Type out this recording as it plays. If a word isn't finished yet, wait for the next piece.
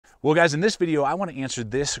Well, guys, in this video, I want to answer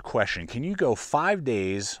this question. Can you go 5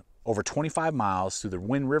 days over 25 miles through the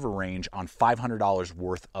Wind River Range on $500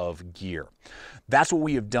 worth of gear? That's what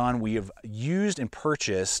we have done. We have used and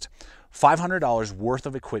purchased $500 worth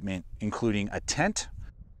of equipment, including a tent,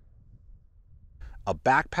 a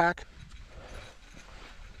backpack,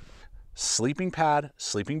 sleeping pad,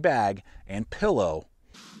 sleeping bag, and pillow.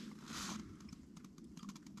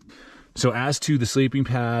 So as to the sleeping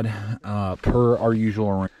pad, per our usual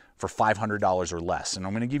arrangement, for $500 or less. And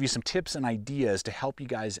I'm going to give you some tips and ideas to help you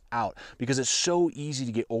guys out, because it's so easy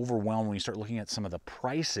to get overwhelmed when you start looking at some of the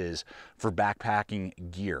prices for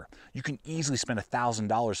backpacking gear. You can easily spend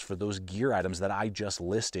 $1,000 for those gear items that I just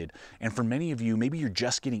listed. And for many of you, maybe you're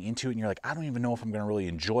just getting into it and you're like, I don't even know if I'm going to really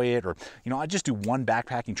enjoy it, or, you know, I just do one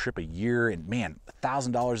backpacking trip a year, and man,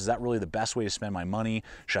 $1,000, is that really the best way to spend my money?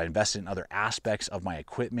 Should I invest it in other aspects of my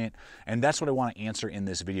equipment? And that's what I want to answer in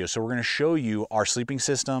this video. So we're going to show you our sleeping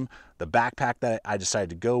system, the backpack that I decided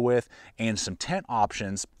to go with, and some tent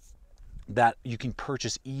options that you can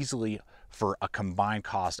purchase easily for a combined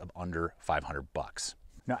cost of under 500 bucks.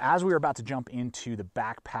 Now, as we are about to jump into the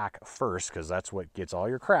backpack first, because that's what gets all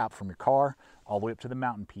your crap from your car all the way up to the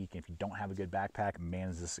mountain peak. And if you don't have a good backpack, man,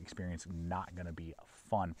 is this experience not going to be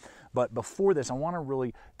fun. But before this, I want to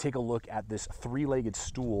really take a look at this three-legged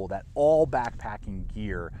stool that all backpacking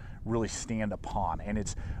gear really stand upon. And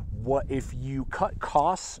it's what, if you cut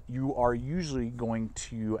costs, you are usually going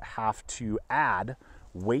to have to add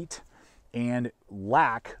weight and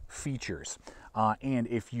lack features. And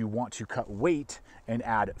if you want to cut weight and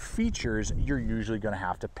add features, you're usually going to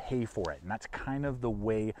have to pay for it. And that's kind of the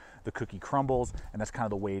way the cookie crumbles, and that's kind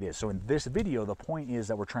of the way it is. So in this video, the point is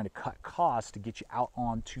that we're trying to cut costs to get you out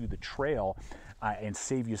onto the trail and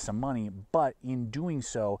save you some money. But in doing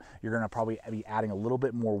so, you're going to probably be adding a little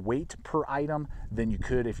bit more weight per item than you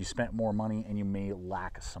could if you spent more money, and you may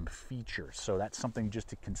lack some features. So that's something just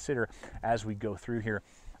to consider as we go through here.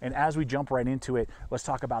 And as we jump right into it, let's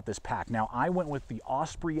talk about this pack. Now, I went with the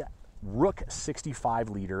Osprey Rook 65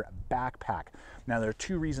 liter backpack. Now, there are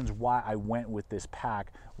two reasons why I went with this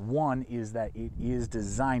pack. One is that it is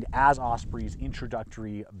designed as Osprey's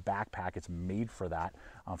introductory backpack. It's made for that,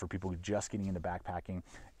 for people who are just getting into backpacking,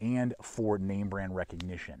 and for name brand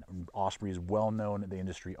recognition. Osprey is well known in the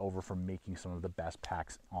industry over for making some of the best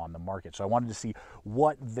packs on the market. So I wanted to see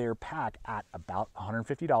what their pack at about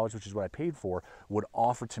 $150, which is what I paid for, would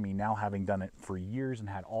offer to me, now having done it for years and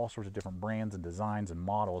had all sorts of different brands and designs and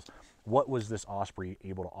models. What was this Osprey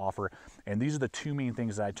able to offer? And these are the two main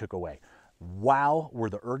things that I took away. Wow, were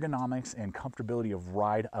the ergonomics and comfortability of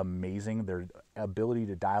ride amazing. Their ability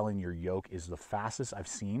to dial in your yoke is the fastest I've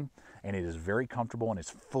seen, and it is very comfortable, and it's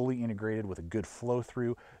fully integrated with a good flow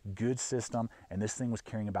through, good system. And this thing was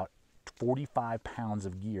carrying about 45 pounds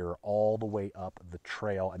of gear all the way up the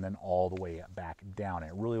trail and then all the way back down.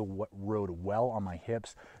 It really rode well on my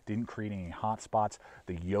hips, didn't create any hot spots.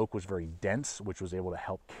 The yoke was very dense, which was able to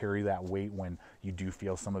help carry that weight when you do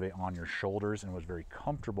feel some of it on your shoulders, and was very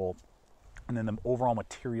comfortable. And then the overall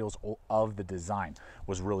materials of the design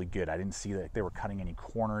was really good. I didn't see that they were cutting any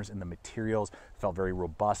corners in the materials. It felt very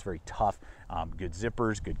robust, very tough. Good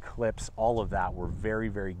zippers, good clips, all of that were very,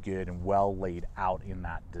 very good and well laid out in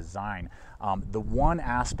that design. The one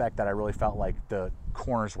aspect that I really felt like the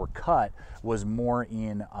corners were cut was more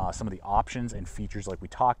in some of the options and features like we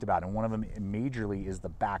talked about. And one of them majorly is the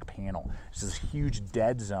back panel. It's this huge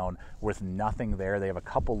dead zone with nothing there. They have a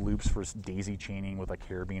couple loops for daisy chaining with a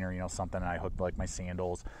carabiner, you know, something, and I hooked like my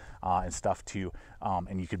sandals and stuff too.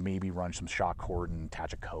 And you could maybe run some shock cord and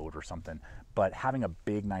attach a coat or something. But having a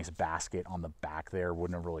big, nice basket on the back there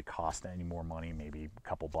wouldn't have really cost any more money, maybe a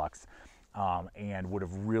couple bucks. And would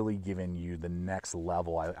have really given you the next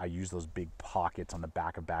level. I use those big pockets on the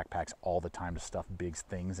back of backpacks all the time to stuff big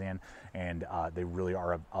things in, and they really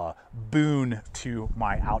are a boon to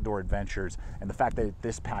my outdoor adventures. And the fact that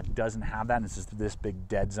this pack doesn't have that, and it's just this big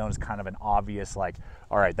dead zone, is kind of an obvious, like,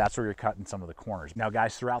 all right, that's where you're cutting some of the corners. Now,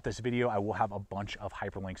 guys, throughout this video, I will have a bunch of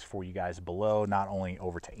hyperlinks for you guys below, not only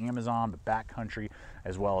over to Amazon, but Backcountry,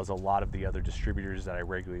 as well as a lot of the other distributors that I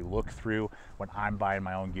regularly look through when I'm buying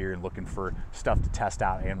my own gear and looking for stuff to test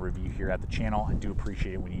out and review here at the channel. I do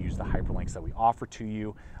appreciate it when you use the hyperlinks that we offer to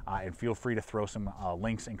you, and feel free to throw some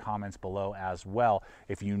links and comments below as well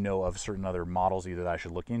if you know of certain other models either that I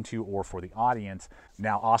should look into or for the audience.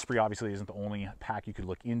 Now, Osprey obviously isn't the only pack you could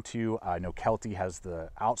look into. I know KELTY has the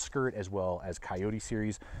Outskirt, as well as Coyote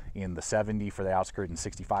series in the 70 for the Outskirt and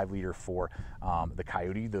 65 liter for the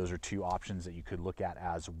Coyote. Those are two options that you could look at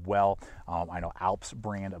as well. I know Alps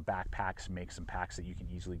brand of backpacks make some packs that you can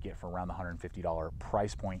easily get for around the $150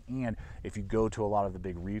 price point. And if you go to a lot of the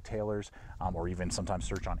big retailers, or even sometimes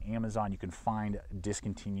search on Amazon, you can find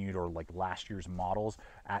discontinued or like last year's models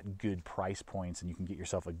at good price points, and you can get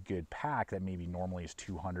yourself a good pack that maybe normally is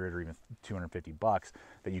 $200 or even $250,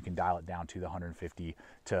 that you can dial it down to the $150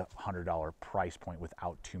 to $100 price point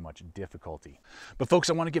without too much difficulty. But folks,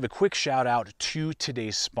 I want to give a quick shout out to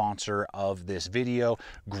today's sponsor of this video,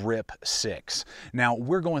 Grip 6. Now,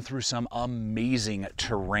 we're going through some amazing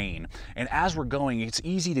terrain, and as we're going, it's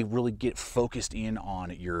easy to really get focused in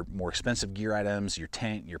on your more expensive gear items, your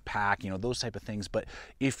tent, your pack, you know, those type of things. But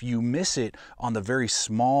if you miss it on the very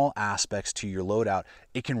small aspects to your loadout,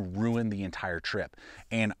 it can ruin the entire trip.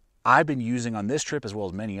 And I've been using on this trip, as well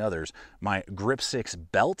as many others, my Grip 6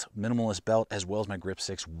 belt, minimalist belt, as well as my Grip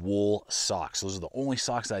 6 wool socks. Those are the only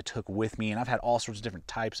socks that I took with me, and I've had all sorts of different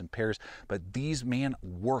types and pairs, but these, man,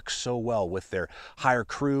 work so well with their higher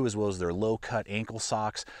crew, as well as their low-cut ankle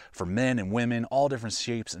socks for men and women, all different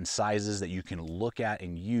shapes and sizes that you can look at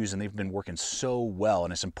and use, and they've been working so well.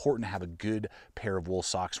 And it's important to have a good pair of wool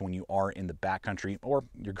socks when you are in the backcountry or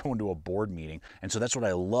you're going to a board meeting. And so that's what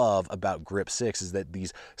I love about Grip 6, is that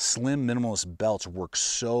these slim minimalist belts work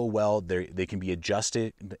so well. They can be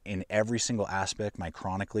adjusted in every single aspect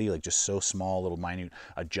micronically, like just so small little minute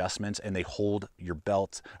adjustments, and they hold your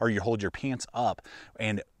belt, or you hold your pants up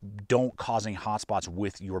and don't cause any hot spots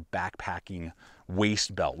with your backpacking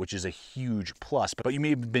waist belt, which is a huge plus. But you may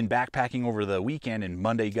have been backpacking over the weekend and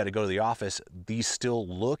Monday you got to go to the office. These still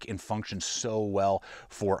look and function so well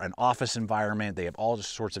for an office environment. They have all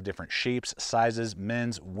sorts of different shapes, sizes,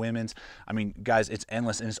 men's, women's. I mean, guys, it's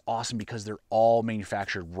endless, and it's awesome because they're all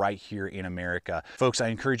manufactured right here in America. Folks, I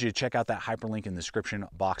encourage you to check out that hyperlink in the description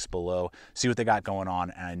box below, see what they got going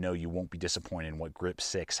on, and I know you won't be disappointed in what Grip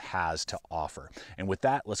 6 has to offer. And with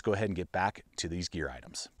that, let's go ahead and get back to these gear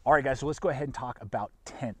items. All right, guys, so let's go ahead and talk about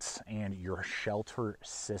tents and your shelter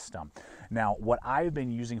system. Now, what I've been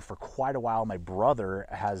using for quite a while, my brother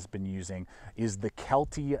has been using, is the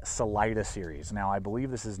KELTY Salida series. Now, I believe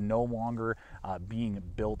this is no longer being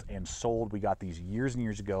built and sold. We got these years and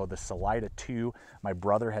years ago. The Salida 2, my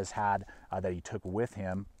brother has had that he took with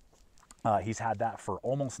him. He's had that for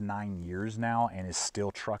almost 9 years now and is still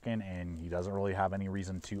trucking, and he doesn't really have any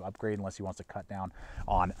reason to upgrade unless he wants to cut down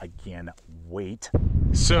on, again, weight.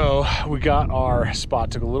 So we got our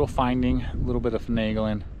spot, took a little finding, a little bit of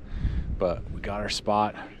finagling, but we got our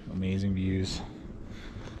spot. Amazing views.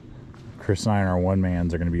 Chris and I and our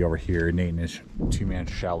one-mans are going to be over here. Nate and his two-man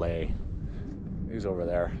chalet. He's over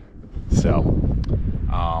there. So,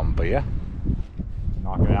 but yeah,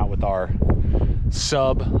 knocking it out with our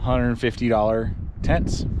sub $150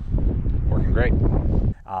 tents. Working great.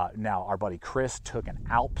 Now, our buddy Chris took an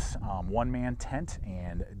Alps one-man tent,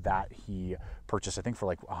 and that he purchased, I think, for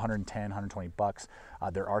like $110, $120.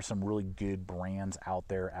 There are some really good brands out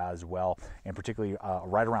there as well, and particularly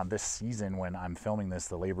right around this season when I'm filming this,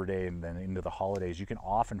 the Labor Day and then into the holidays, you can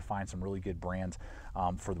often find some really good brands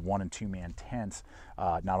for the 1- and 2-man tents.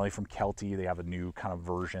 Not only from KELTY, they have a new kind of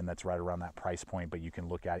version that's right around that price point, but you can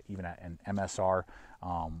look at even at an MSR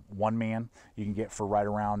one-man you can get for right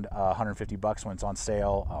around $150 when it's on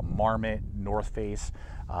sale. Marmot, North Face,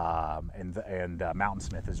 and Mountain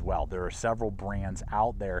Smith as well. There are several brands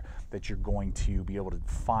out there that you're going to be able to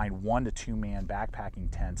find 1- to 2-man backpacking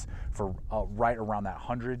tents for right around that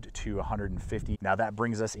 $100 to $150. Now that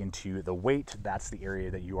brings us into the weight. That's the area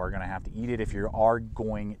that you are going to have to eat it if you are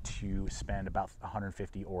going to spend about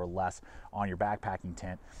 $150 or less on your backpacking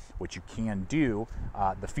tent, which you can do.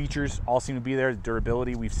 The features all seem to be there. The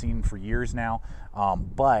durability we've seen for years now,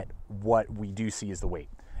 but what we do see is the weight.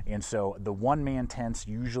 And so the one-man tents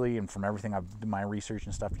usually, and from everything I've done my research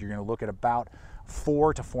and stuff, you're going to look at about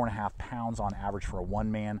 4 to 4.5 pounds on average for a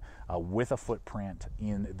one-man with a footprint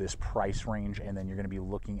in this price range, and then you're going to be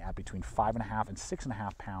looking at between 5.5 and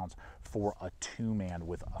 6.5 pounds for a 2-man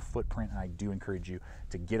with a footprint. And I do encourage you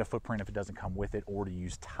to get a footprint if it doesn't come with it, or to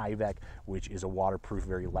use Tyvek, which is a waterproof,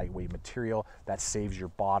 very lightweight material that saves your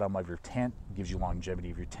bottom of your tent, gives you longevity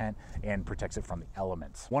of your tent, and protects it from the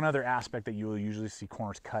elements. One other aspect that you will usually see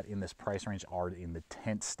corners cut in this price range are in the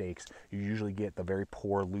tent stakes. You usually get the very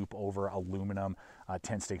poor loop over aluminum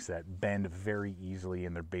tent stakes that bend very easily,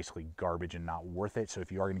 and they're basically garbage and not worth it. So if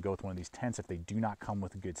you are going to go with one of these tents, if they do not come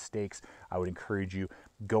with good stakes, I would encourage you,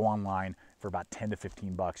 go online. For about 10 to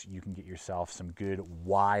 15 bucks, you can get yourself some good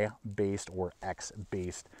Y-based or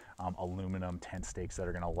X-based aluminum tent stakes that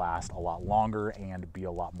are going to last a lot longer and be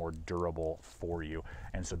a lot more durable for you.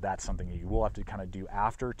 And so that's something that you will have to kind of do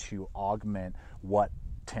after to augment what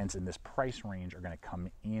tents in this price range are going to come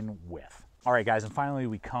in with. All right, guys, and finally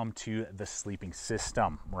we come to the sleeping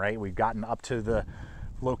system, right? We've gotten up to the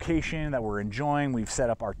location that we're enjoying. We've set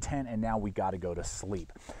up our tent, and now we got to go to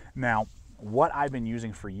sleep. Now, what I've been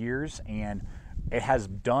using for years, and it has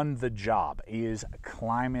done the job, is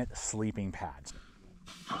climate sleeping pads.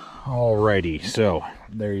 Alrighty, so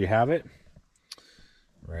there you have it,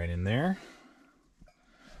 right in there.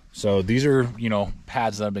 So these are, you know,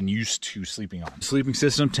 pads that I've been used to sleeping on. Sleeping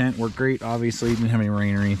system, tent worked great. Obviously, didn't have any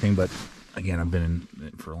rain or anything, but again, I've been in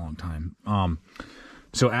it for a long time.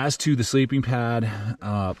 So as to the sleeping pad,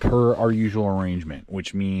 per our usual arrangement,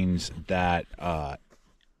 which means that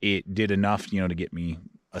it did enough, you know, to get me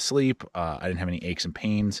asleep. I didn't have any aches and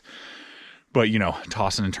pains, but, you know,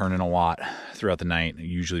 tossing and turning a lot throughout the night.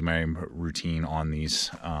 Usually my routine on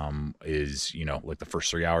these is, you know, like the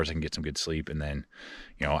first 3 hours I can get some good sleep, and then,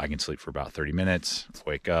 you know, I can sleep for about 30 minutes,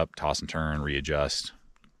 wake up, toss and turn, readjust,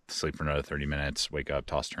 sleep for another 30 minutes, wake up,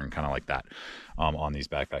 toss, turn, kind of like that on these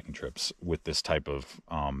backpacking trips with this type of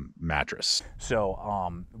mattress.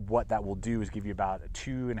 So what that will do is give you about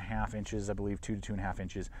 2.5 inches, I believe, 2 to 2.5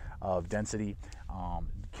 inches of density,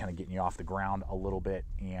 kind of getting you off the ground a little bit,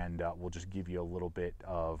 and will just give you a little bit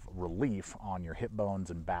of relief on your hip bones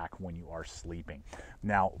and back when you are sleeping.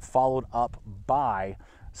 Now, followed up by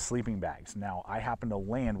sleeping bags. Now, I happen to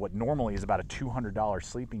land what normally is about a $200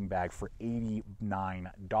 sleeping bag for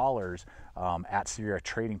 $89 at Sierra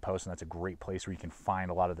Trading Post, and that's a great place where you can find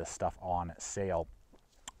a lot of this stuff on sale,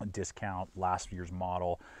 a discount, last year's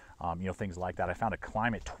model, you know, things like that. I found a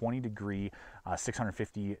Climate 20 degree,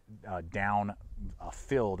 650 down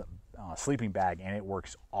filled sleeping bag, and it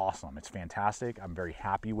works awesome. It's fantastic. I'm very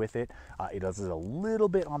happy with it. It does a little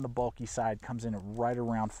bit on the bulky side, comes in at right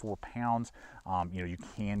around 4 pounds. You know, you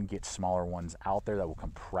can get smaller ones out there that will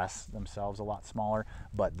compress themselves a lot smaller,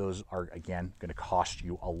 but those are, again, going to cost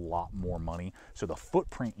you a lot more money. So the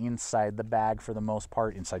footprint inside the bag, for the most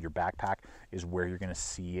part, inside your backpack, is where you're going to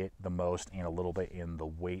see it the most, and a little bit in the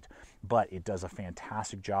weight. But it does a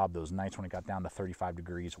fantastic job. Those nights when it got down to 35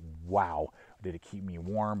 degrees, wow, did it keep me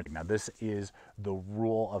warm. Now, this is the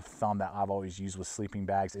rule of thumb that I've always used with sleeping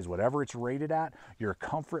bags, is whatever it's rated at, your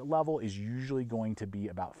comfort level is usually going to be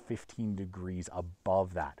about 15 degrees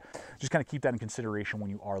above that. Just kind of keep that in consideration when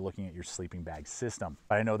you are looking at your sleeping bag system.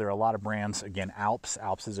 I know there are a lot of brands. Again, Alps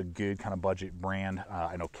is a good kind of budget brand.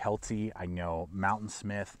 I know KELTY, I know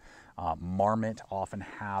Mountainsmith, Marmot often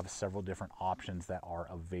have several different options that are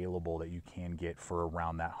available that you can get for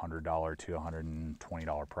around that $100 to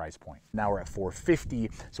 $120 price point. Now we're at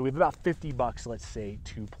 $450, so we have about 50 bucks, let's say,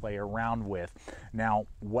 to play around with. Now,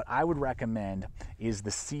 what I would recommend is the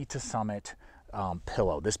Sea to Summit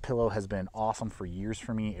pillow. This pillow has been awesome for years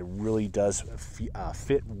for me. It really does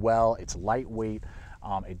fit well. It's lightweight.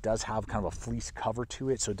 It does have kind of a fleece cover to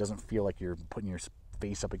it, so it doesn't feel like you're putting your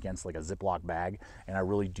face up against like a Ziploc bag, and I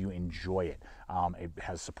really do enjoy it. It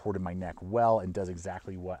has supported my neck well and does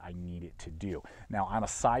exactly what I need it to do. Now, I'm a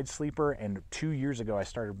side sleeper, and 2 years ago I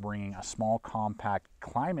started bringing a small compact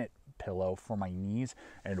climate pillow for my knees,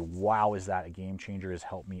 and wow, is that a game changer. Has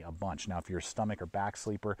helped me a bunch. Now, if you're a stomach or back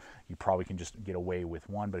sleeper, you probably can just get away with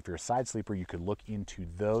one, but if you're a side sleeper, you could look into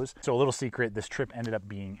those. So a little secret, this trip ended up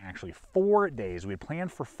being actually 4 days. We had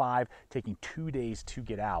planned for 5, taking 2 days to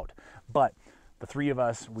get out, but the three of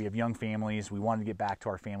us, we have young families. We wanted to get back to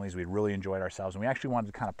our families. We had really enjoyed ourselves, and we actually wanted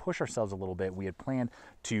to kind of push ourselves a little bit. We had planned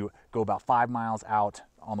to go about 5 miles out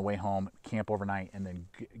on the way home, camp overnight, and then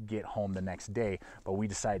get home the next day. But we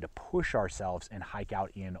decided to push ourselves and hike out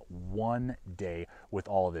in 1 day with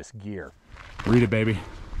all of this gear. Read it, baby.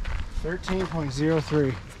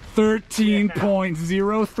 13.03.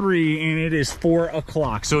 13.03, and it is 4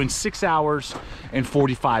 o'clock. So in 6 hours and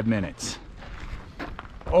 45 minutes.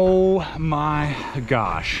 Oh my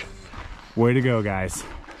gosh. Way to go, guys.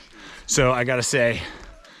 So I gotta say,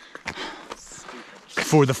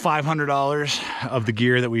 for the $500 of the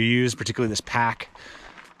gear that we use, particularly this pack,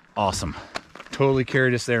 awesome. Totally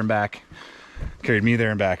carried us there and back, carried me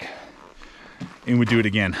there and back, and would do it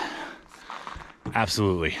again.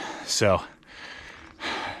 Absolutely. So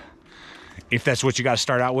if that's what you got to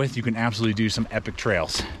start out with, you can absolutely do some epic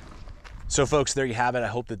trails. So folks, there you have it. I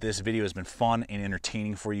hope that this video has been fun and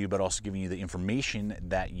entertaining for you, but also giving you the information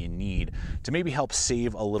that you need to maybe help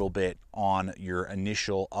save a little bit on your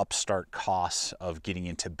initial upstart costs of getting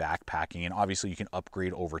into backpacking. And obviously you can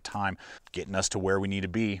upgrade over time, getting us to where we need to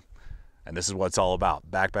be. And this is what it's all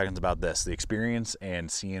about. Backpacking's about this, the experience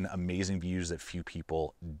and seeing amazing views that few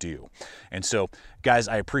people do. And so, guys,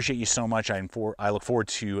 I appreciate you so much. I look forward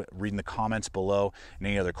to reading the comments below, and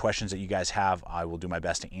any other questions that you guys have, I will do my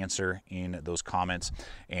best to answer in those comments.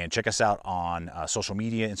 And check us out on social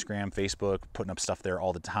media, Instagram, Facebook, putting up stuff there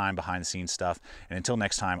all the time, behind the scenes stuff. And until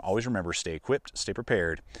next time, always remember, stay equipped, stay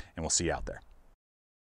prepared, and we'll see you out there.